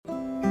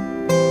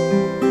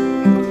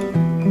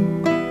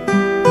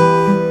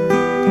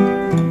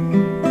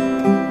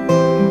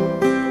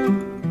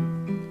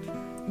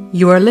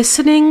You are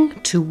listening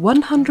to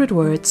 100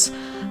 Words,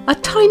 a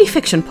tiny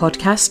fiction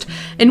podcast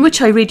in which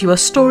I read you a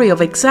story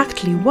of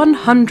exactly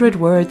 100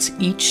 words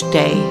each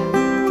day.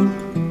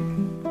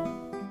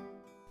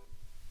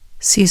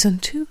 Season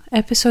 2,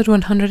 Episode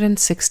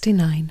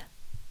 169.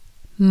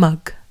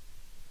 Mug.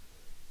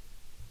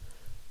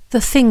 The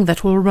thing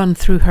that will run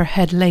through her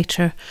head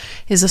later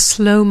is a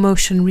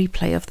slow-motion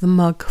replay of the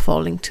mug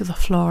falling to the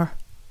floor.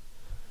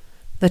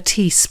 The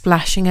tea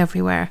splashing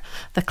everywhere,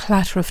 the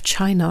clatter of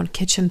china on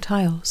kitchen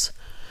tiles,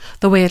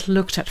 the way it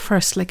looked at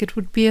first like it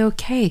would be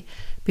okay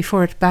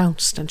before it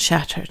bounced and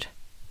shattered.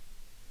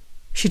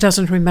 She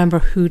doesn't remember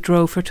who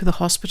drove her to the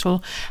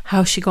hospital,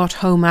 how she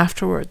got home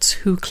afterwards,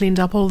 who cleaned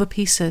up all the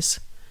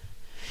pieces.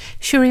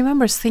 She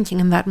remembers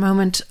thinking in that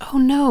moment, "Oh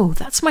no,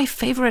 that's my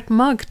favourite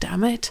mug,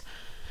 damn it."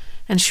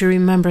 And she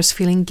remembers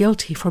feeling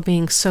guilty for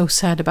being so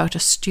sad about a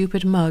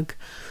stupid mug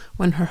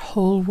when her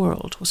whole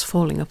world was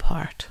falling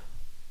apart.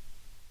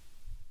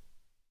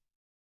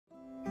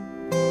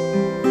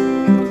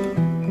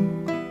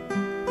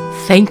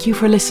 Thank you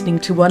for listening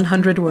to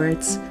 100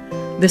 Words.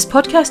 This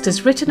podcast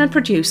is written and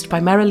produced by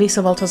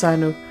Marilisa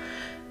Valtazano.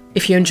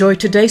 If you enjoyed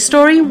today's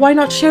story, why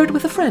not share it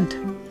with a friend?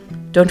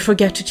 Don't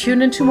forget to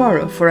tune in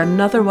tomorrow for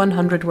another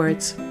 100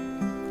 Words.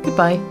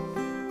 Goodbye.